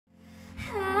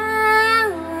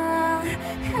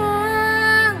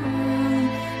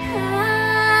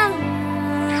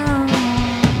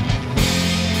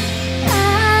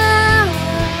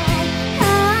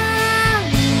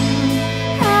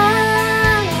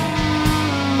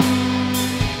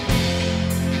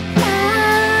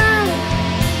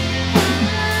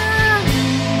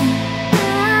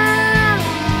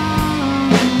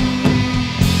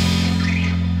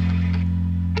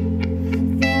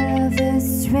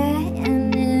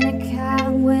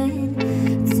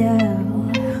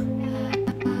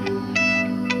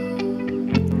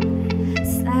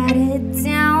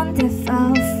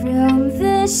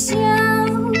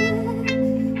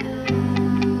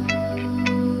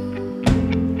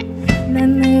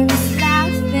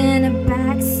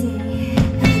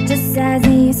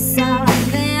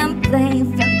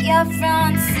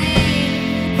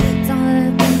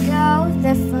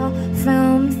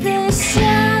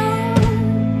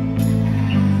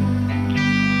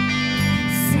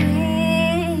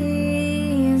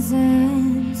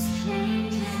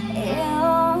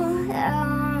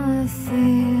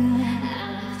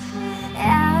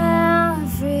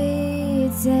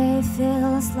it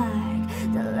feels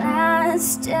like the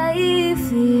last day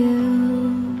for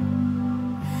you.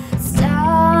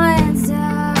 Stars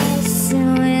are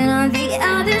showing on the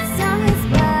other side,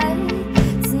 but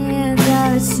tears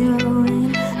are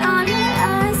showing on your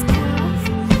eyes.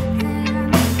 Cover them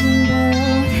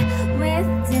with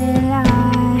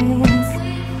delight.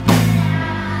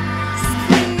 Just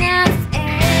clean out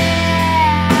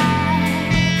air.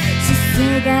 She's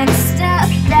still gonna step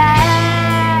back.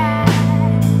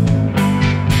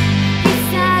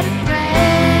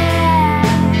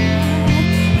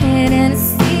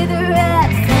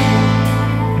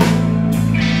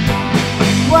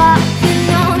 Walking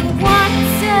on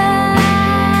water,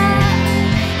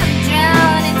 I'm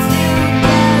drowning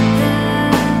together.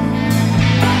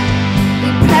 We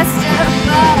pressed a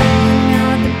button,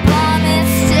 now the bomb is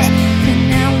shit, and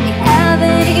now we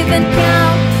haven't even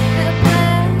counted the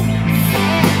blessings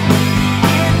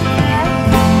in the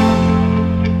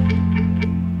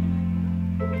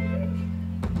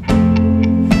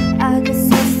I guess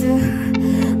it's the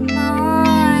moon,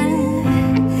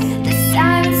 the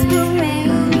silence will ring.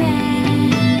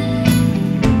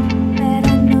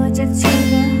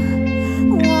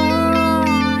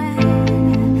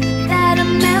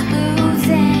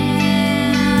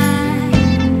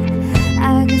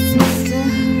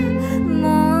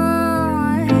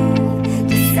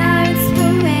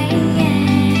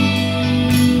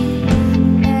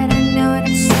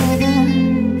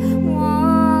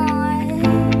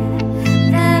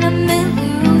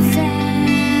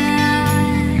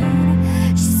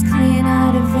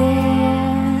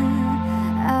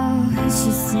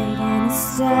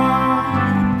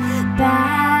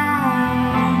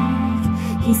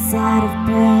 He's out of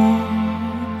breath.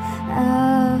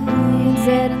 Oh, you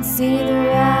didn't see the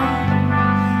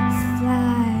right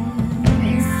flag.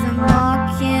 I'm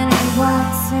walking on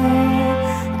water.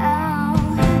 Oh,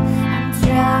 I'm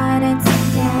drowning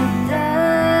together.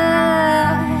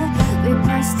 We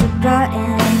pressed a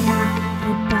button and now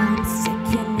the bomb's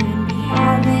sticking, and we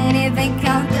haven't even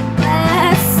counted the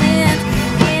blessings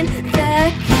in the car.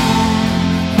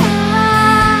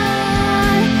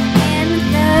 In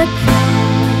the car.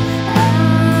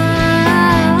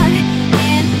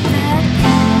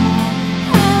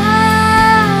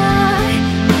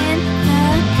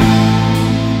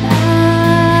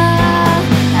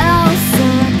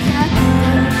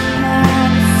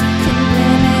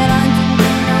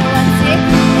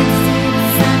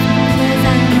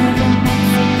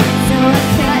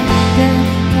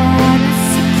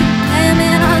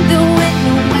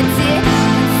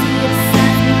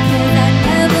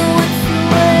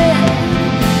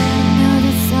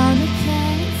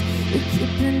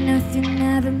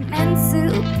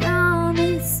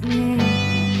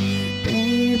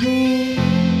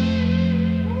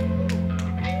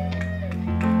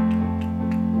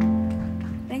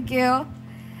 Thank you.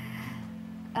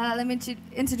 Let me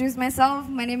introduce myself.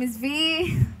 My name is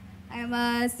Veey. I'm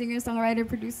a singer, songwriter,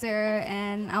 producer,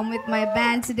 and I'm with my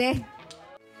band today.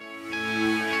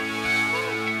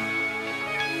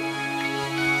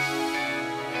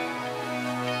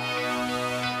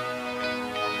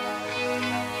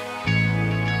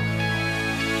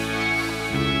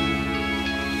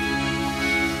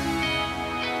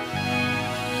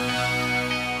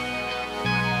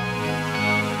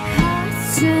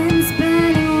 Heartstrings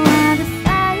burning while the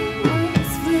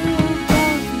fireworks flew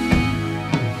above me.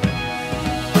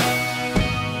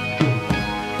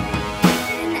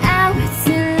 An hour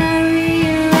till I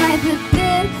rewrite the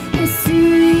bit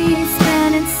history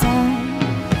spent inside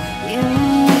your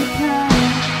car.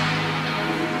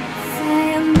 Say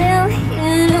a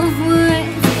million of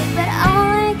words, but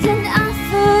all I can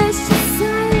offer is just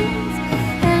silence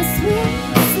and a sweet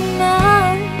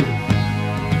smile.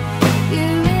 You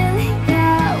really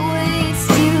got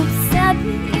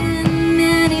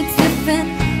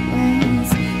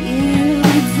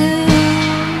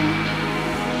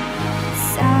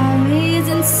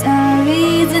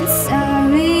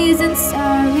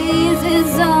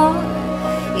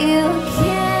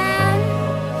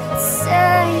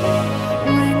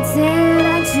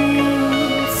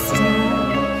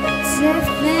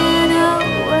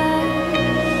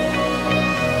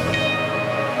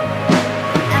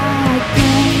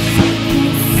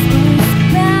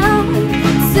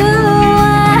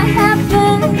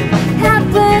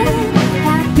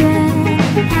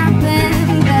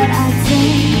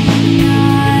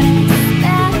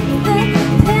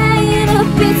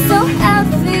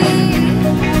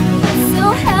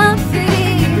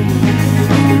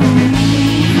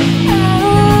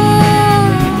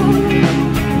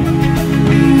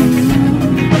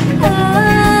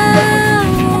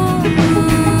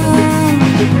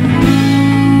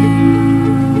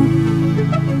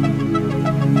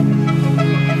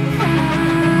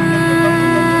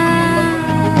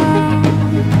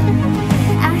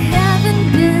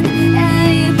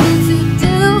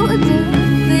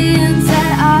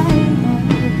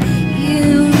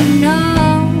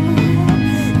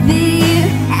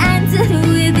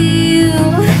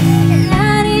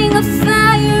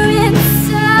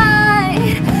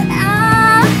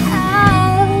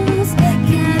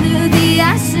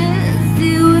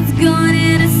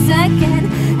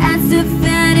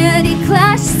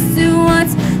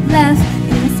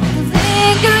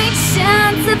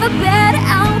a better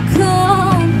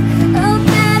outcome, a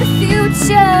better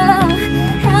future,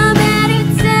 a better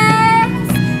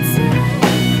dance to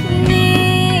me.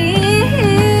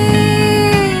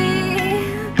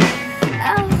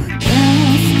 Oh,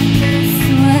 guess this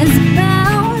was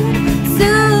bound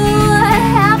to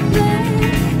happen,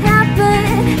 but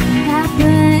I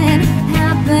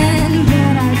did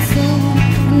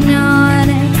not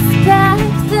expect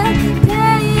the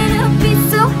pain to be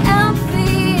so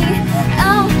healthy,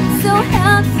 oh, so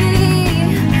healthy.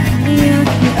 You're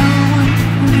the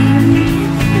only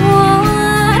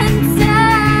one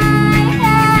time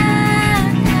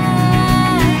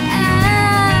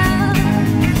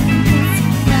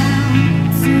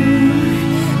to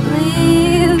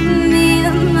leave me,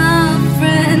 my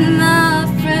friend, my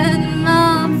friend, my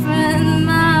friend,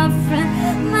 my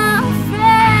friend, my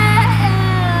friend.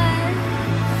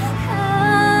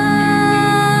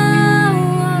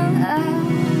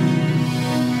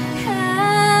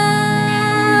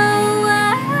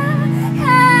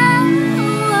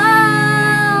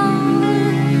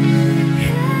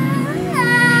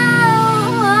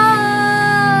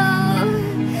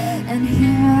 And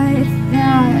here I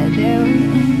thought they were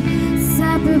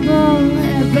inseparable,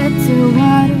 but to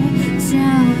water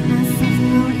drown myself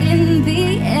alone in the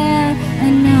air.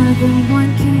 Another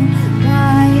one came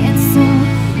by, and so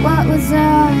what was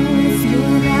ours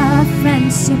with our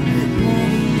friendship? But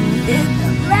the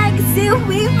legacy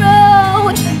we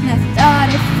wrote, and I thought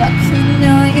if I could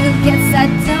know you, guess I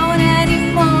don't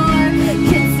anymore.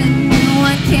 Kids, a new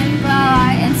one came by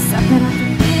and sucked it off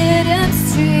the hidden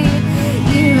street.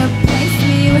 You replaced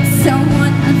me with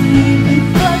someone I didn't even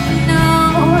fucking know.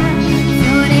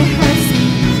 Thought it hurts me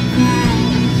cry,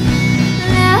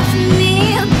 left me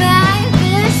by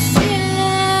the shore.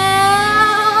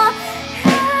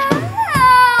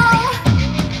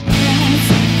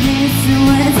 This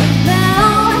was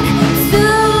bound to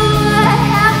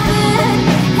happen,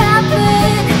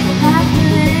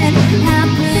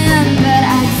 but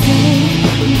I did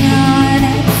not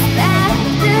expect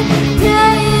the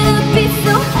day to be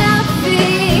so happy,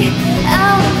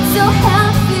 oh, so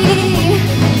happy.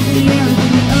 You're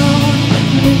the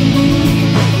only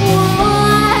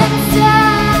one time.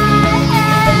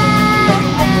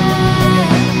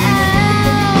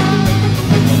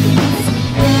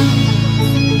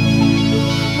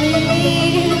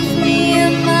 Leave me,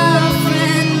 my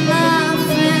friend, my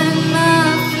friend, my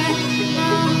friend,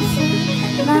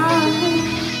 my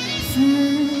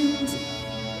friend.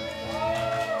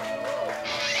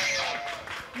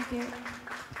 Okay.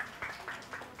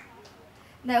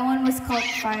 That one was called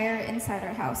Fire Inside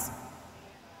Our House.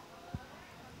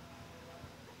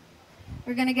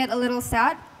 We're gonna get a little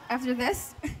sad after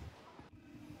this.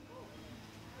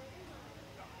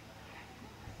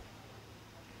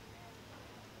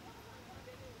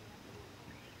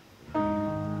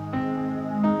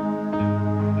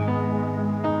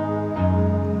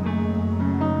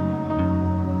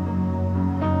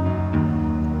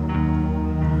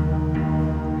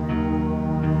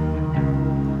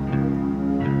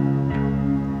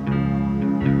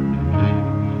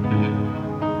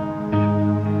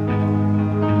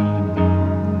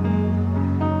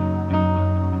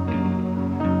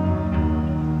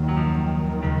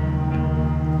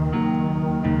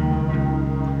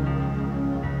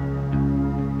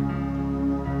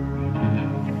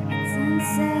 Didn't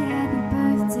say happy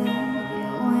birthday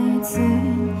when you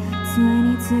turned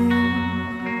 22.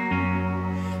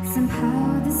 Somehow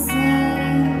they said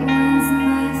it was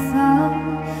my fault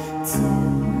too.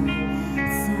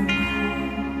 Somehow,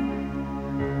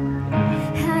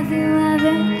 have you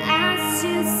ever asked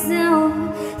yourself,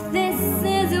 this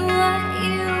is what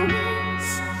you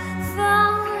wish for?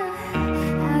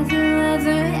 Have you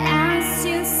ever asked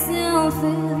yourself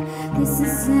if this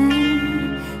is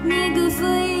any good for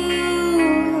you?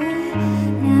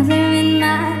 Never in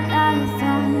my life I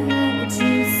heard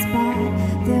you spout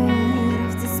the word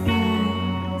of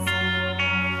despise.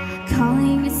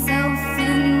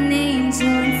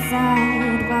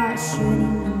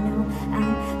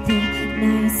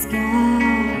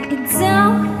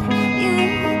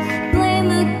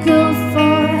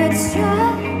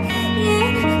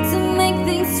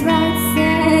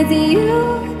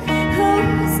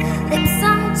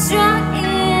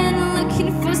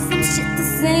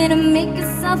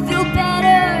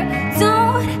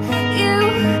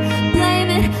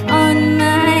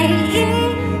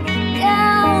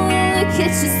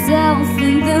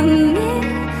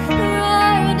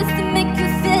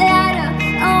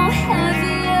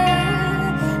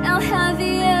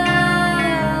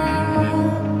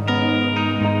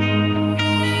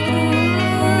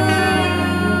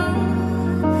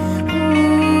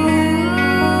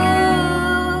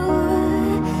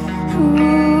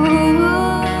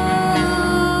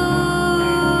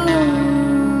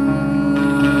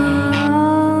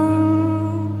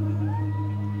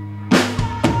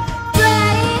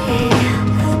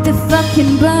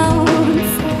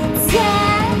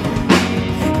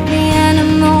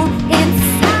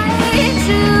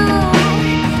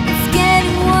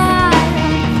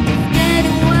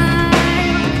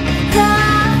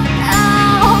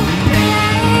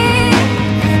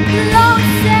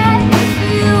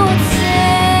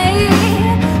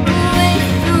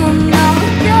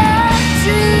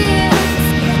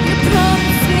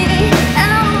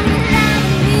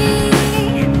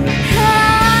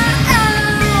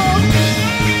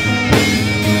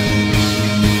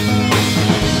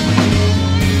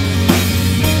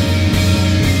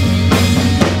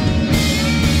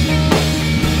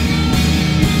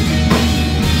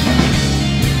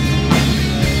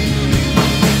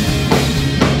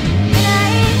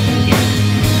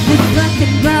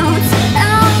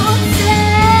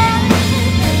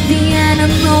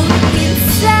 wanna know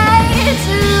inside you.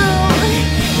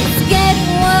 It's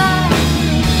getting wild,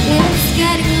 it's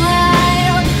getting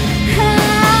wild. Oh.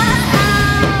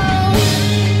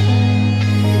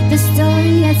 The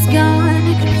story has gone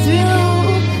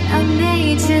through a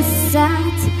major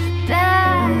setback,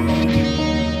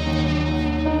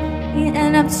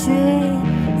 and I'm tracing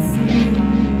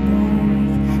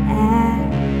back.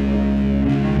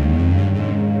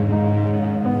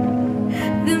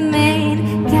 The main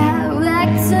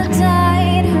character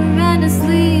died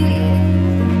horrendously.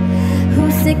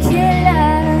 Who's the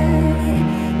killer?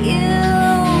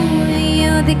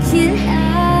 You're the killer.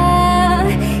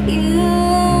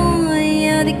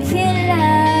 You're the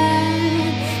killer.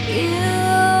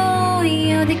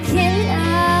 You're the killer.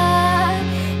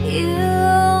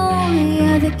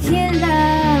 You're the killer.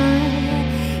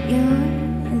 You're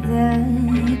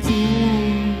the killer.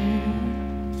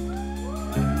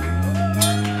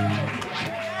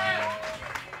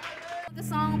 The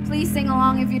song, please sing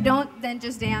along. If you don't, then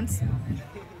just dance.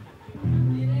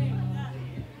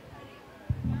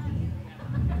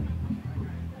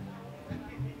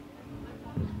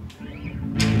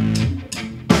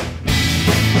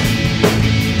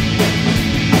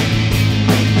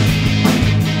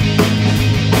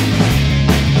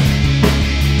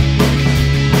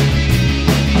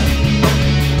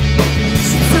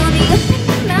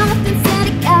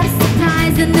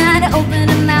 And then I open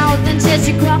her mouth and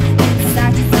she crawl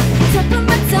inside. She's on top of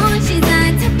my tongue, she's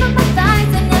on top of my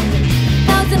thighs, and then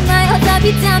 1,000 miles I'll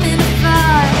be down in a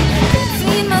fire.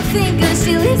 Between my fingers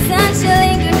she lives and she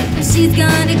lingers. If she's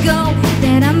gonna go,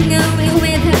 then I'm going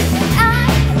with her. I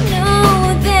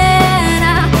know that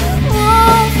I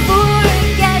won't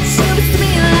forget you.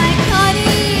 Sweet like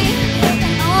honey,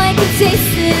 and all I can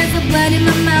taste is the blood in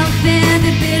my mouth and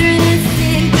the bitterness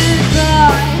in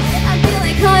goodbye. I feel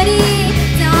like honey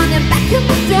on the back of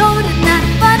my throat and not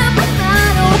in front of my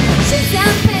bottle. She's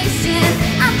impatient,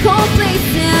 I'm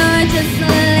complacent. Just a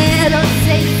little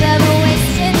taste of a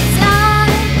wasted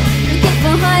time. Looking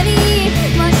for honey,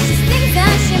 but she thinks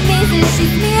that she means that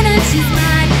she's mean and she's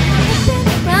mine. I've been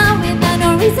around without no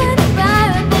reason to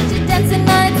rhyme, and then she's dancing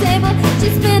on a table,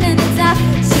 she's spinning it out.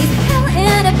 She's hell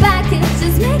in a package,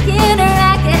 just making a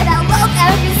racket. I love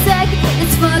every second,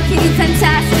 it's fucking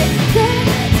fantastic.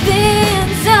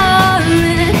 Things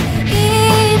aren't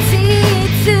easy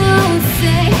to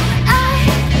say. I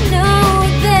know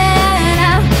that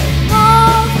I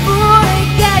won't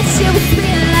forget you. It's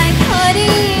sweet like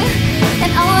honey,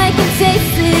 and all I can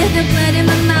taste is the blood in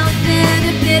my mouth and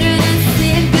the bitterness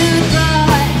in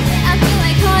goodbye. I feel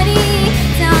like honey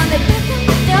down the back of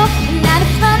my throat and not in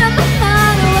front of my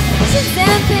bottle. She's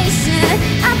impatient,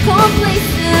 I'm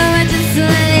complacent. I just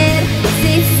let it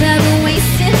taste of a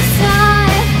wasted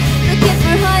time. Looking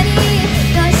for honey,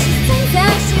 though she says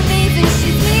that she means that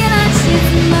she's mean and she's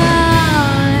mine.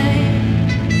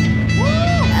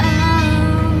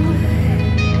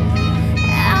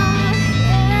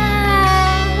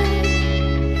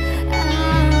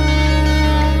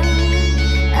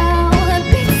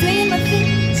 Between my feet,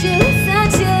 she lives and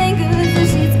she lingers, and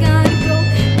she's gonna go,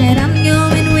 that I'm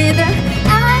going with her.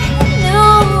 I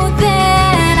know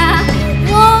that I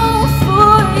won't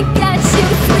forget you.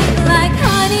 Sweet like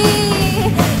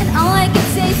honey, and all I can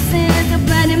taste is the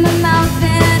blood in my mouth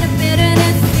and a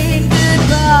bitterness in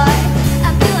goodbye. I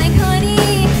feel like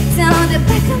honey down the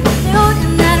back of my throat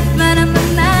and not in front of my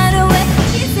mind. Away,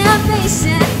 she's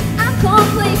impatient, I'm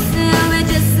complacent. We're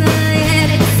just a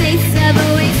little taste of a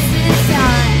wasted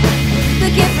time.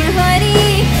 Looking for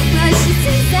honey, but she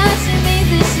says that she means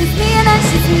that she's mean and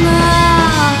she's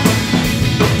mine.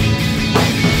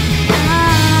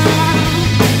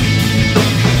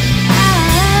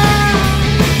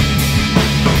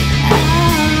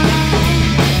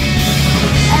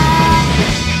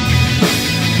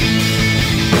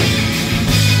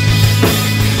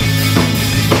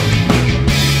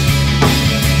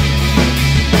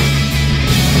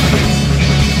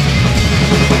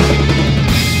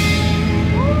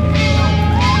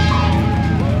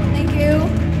 Thank you.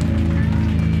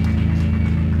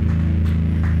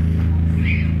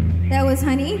 That was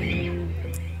Honey.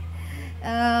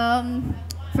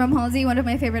 From Halsey, one of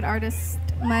my favorite artists,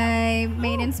 my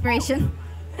main inspiration.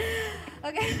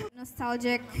 Okay.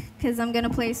 Nostalgic, because I'm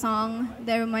gonna play a song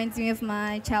that reminds me of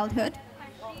my childhood.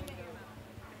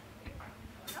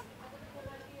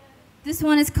 This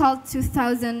one is called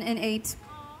 2008.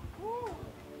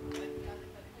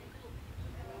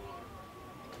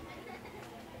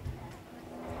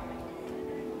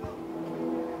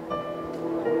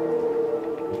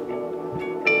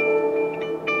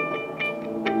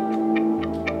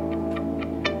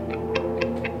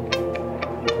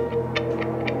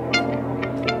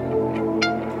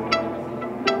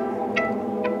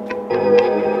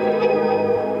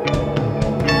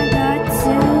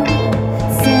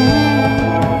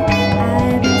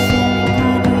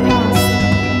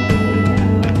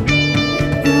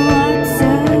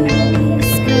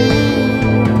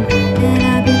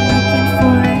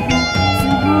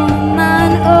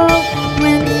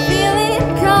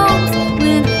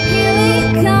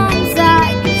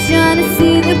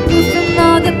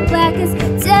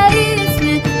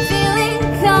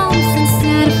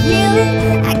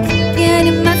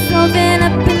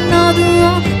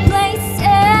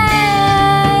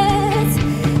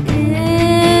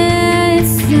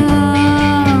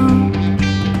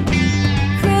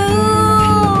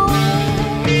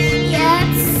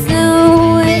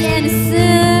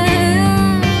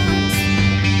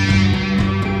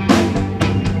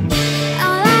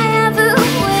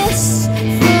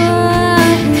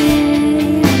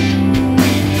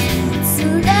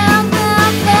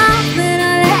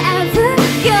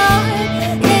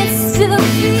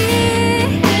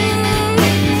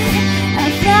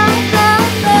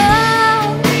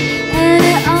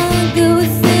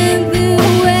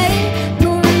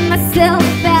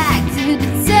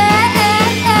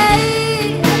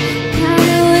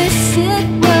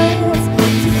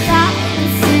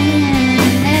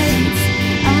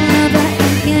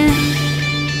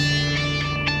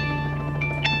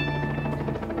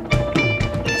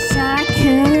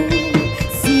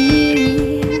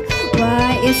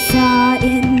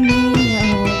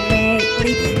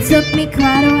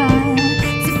 quite a while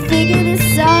to figure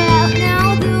this all out.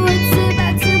 Now the world's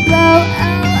about to blow.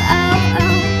 Oh, oh,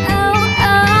 oh, oh, oh.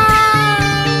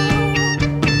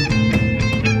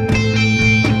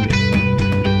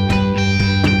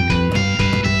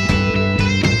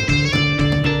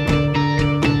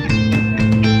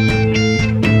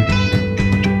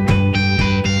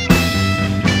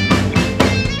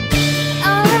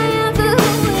 All I ever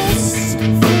wished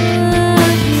for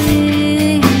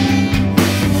me is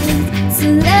to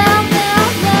love,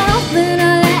 love, love, and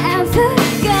all I ever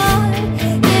got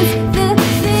is the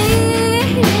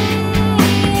feeling of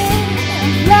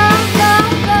love,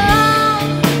 love, love.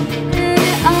 And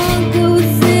it all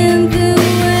goes in the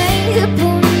way to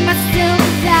pull myself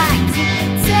back to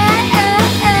take.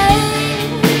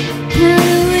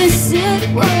 Kinda wish it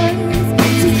was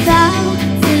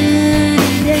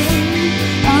 2008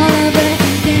 all over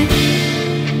again.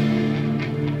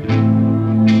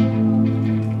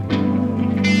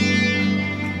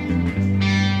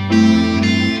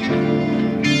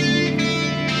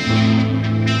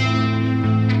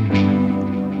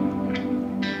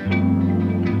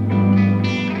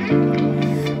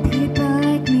 People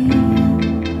like me,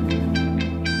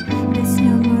 there's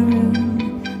no more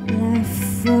room left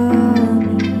for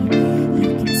me. You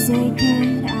can take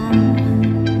it out,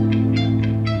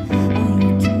 or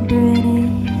you can burn it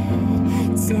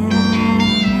down.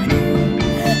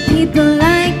 People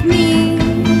like me,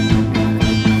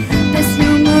 there's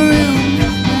no more room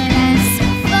left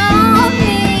for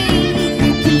me.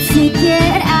 You can take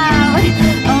it out,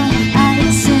 or I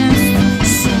just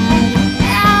shout it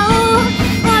out.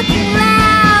 Fucking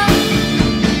loud,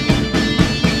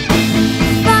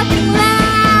 fucking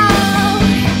loud,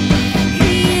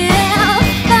 yeah,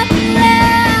 fucking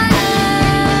loud.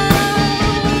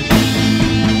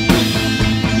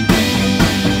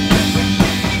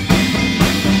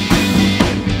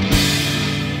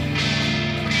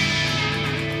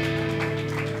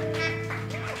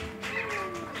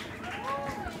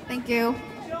 Thank you.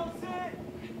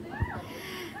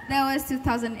 That was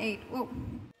 2008. Whoa.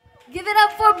 Give it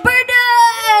up for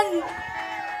Burden!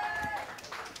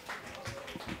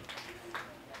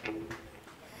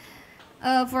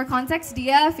 For context,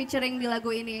 dia featuring di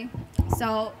lagu ini.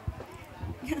 So,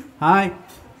 Hai.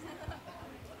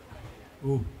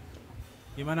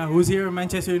 Gimana? Who's here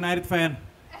Manchester United fan?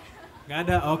 Gak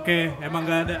ada? Oke, emang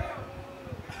gak ada.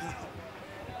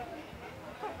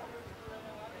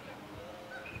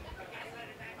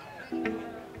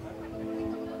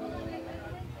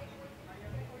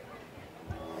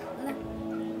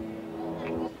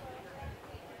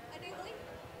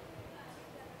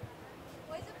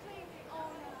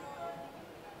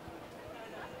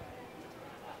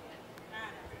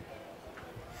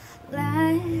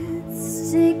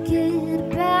 let's take it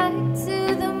back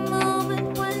to the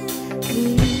moment when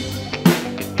we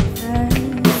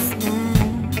first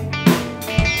met.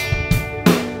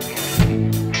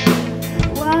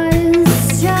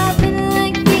 Was dropping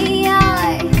like the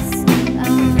ice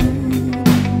on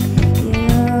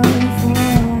your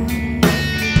forehead.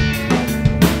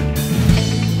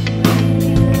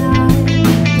 You like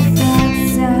the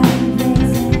thoughts of it.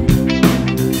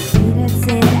 That's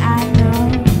it, I know.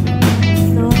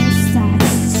 Floor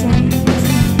starts changing.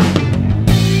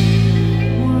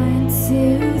 1,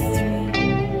 2, 3.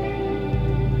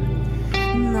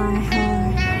 My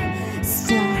heart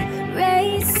starts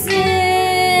racing.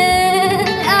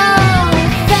 Oh,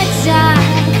 that time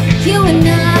you and I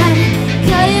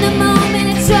caught in a moment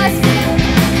of trust.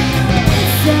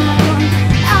 So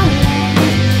I'll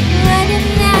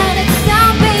running out of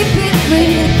time, baby.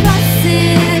 We're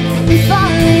crossing, we're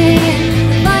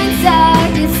falling, minds are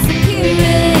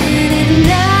disappearing,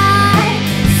 and I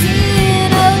see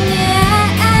it all now.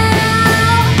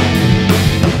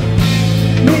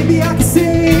 Maybe I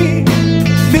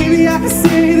can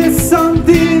say there's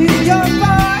something in your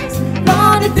eyes.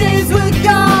 All the days were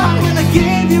gone when I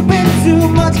gave you way too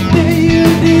much that you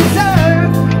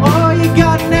deserve. All you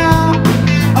got now,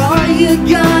 all you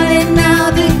got, and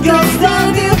now the ghost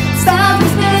of you. Stop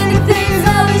explaining things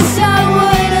I wish I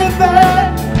would have heard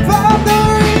from the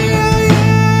real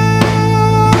you.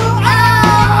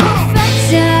 Oh, that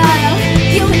child,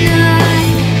 you and I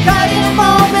Caught in a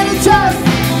moment of trust.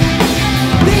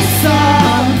 This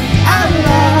song I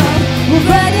love, we're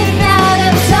running out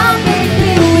of time.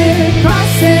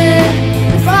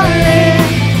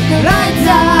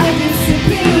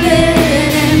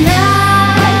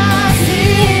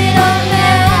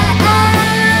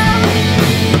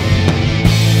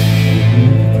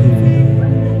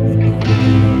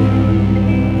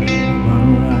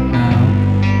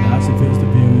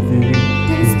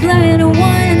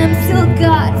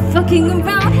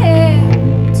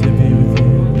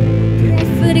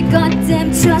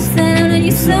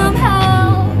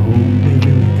 somehow.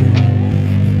 Maybe we can.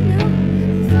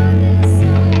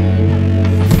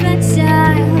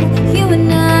 Fragile, you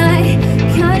and I,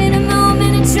 caught in a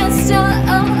moment of trust.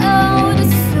 Oh, the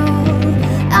soul,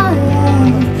 our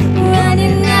love,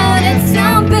 running out of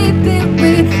time, baby.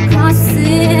 We're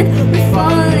crossing, we're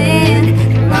falling,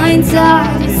 lines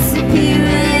are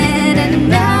disappearing,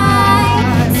 and I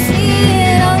see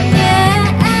it all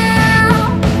now.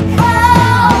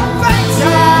 Oh,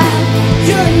 fragile,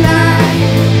 you and I,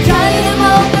 caught in a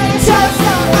moment of trust.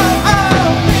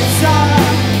 It's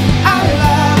our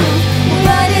love,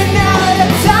 running out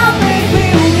of time, baby.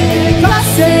 We're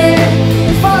crossing,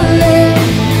 we're falling,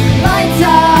 lights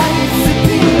are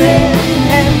disappearing,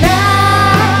 and I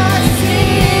see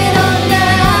it all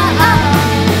now.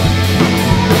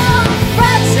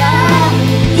 Fragile,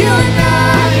 you and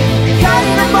I, caught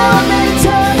in a moment of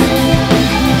trust.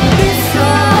 It's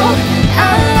all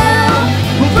our love,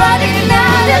 we're running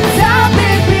out of time,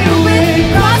 baby. We're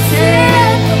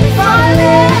crossing, we're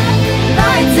falling,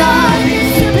 lights are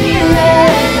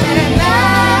disappearing, and I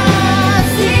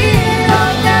see it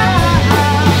all now.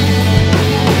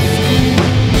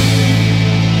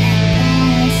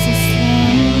 It's just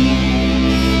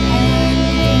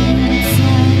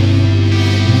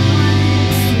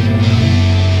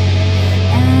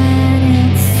and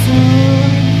it's so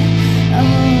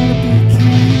all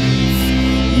because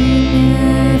you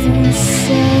never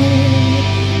say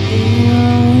your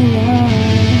love.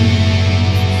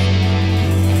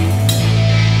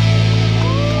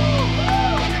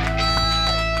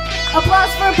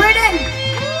 Applause for Britain!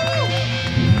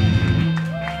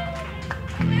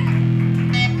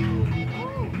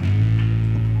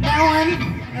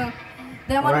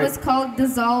 That one Alright. was called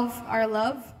Dissolve Our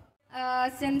Love.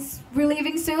 Since we're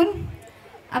leaving soon,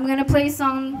 I'm gonna play a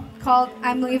song called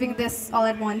I'm Leaving This All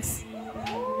at Once.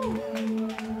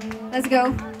 Let's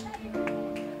go.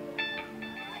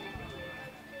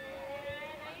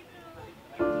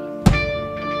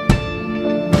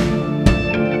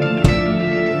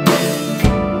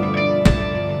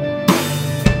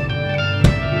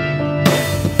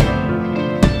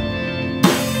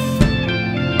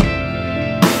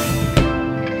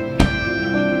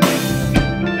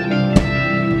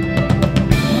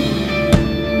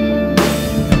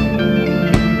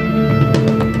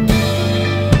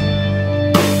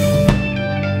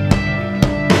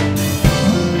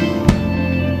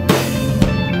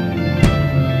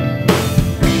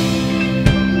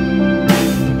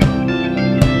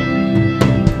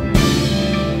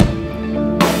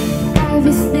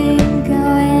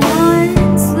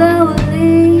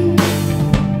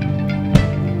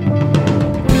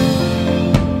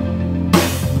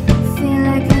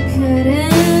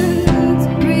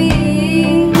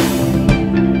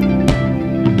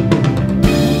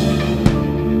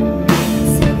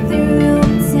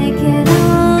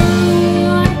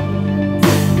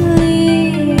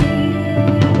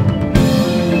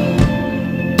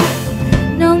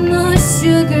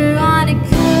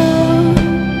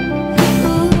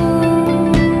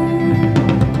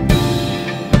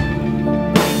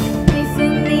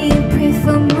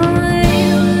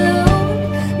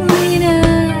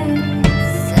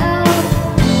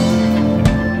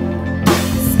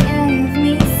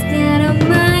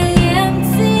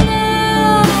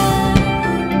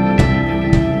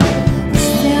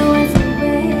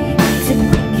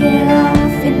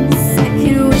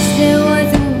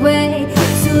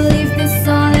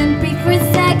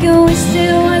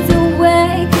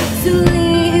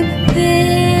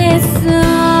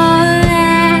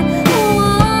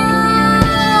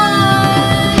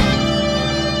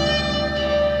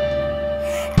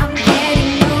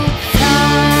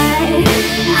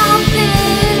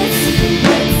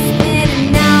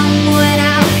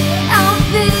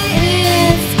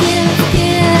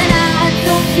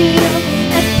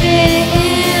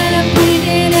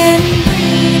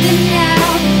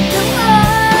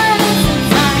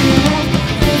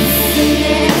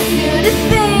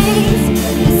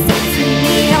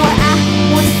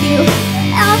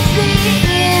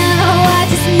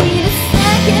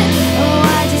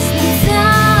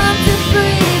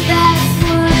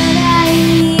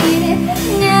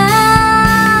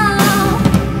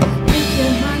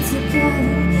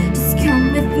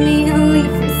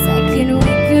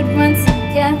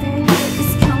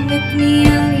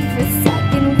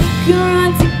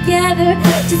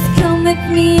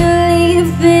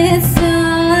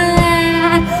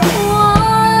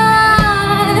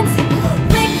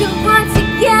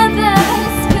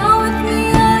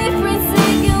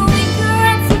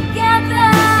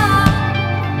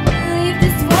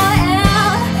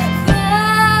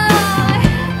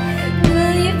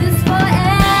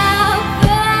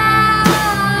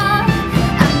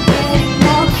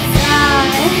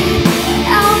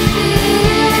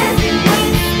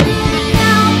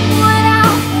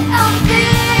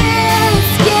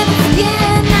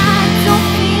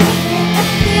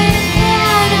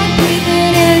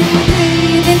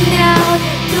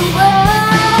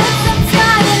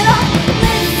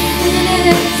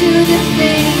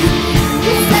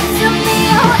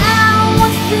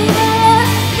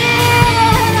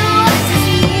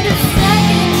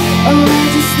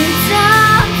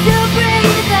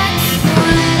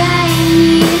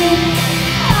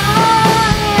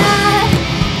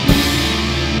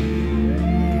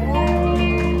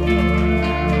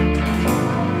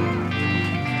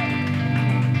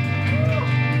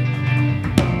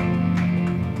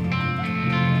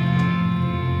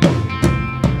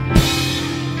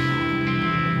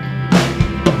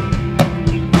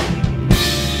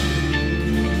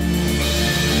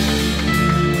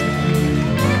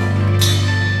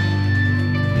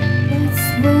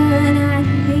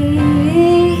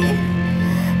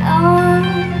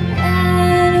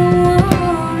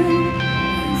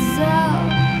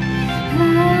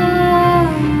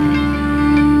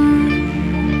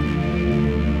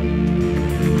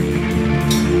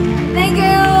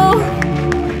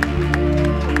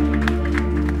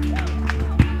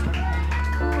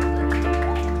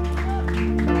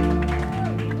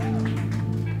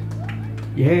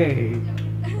 Yay.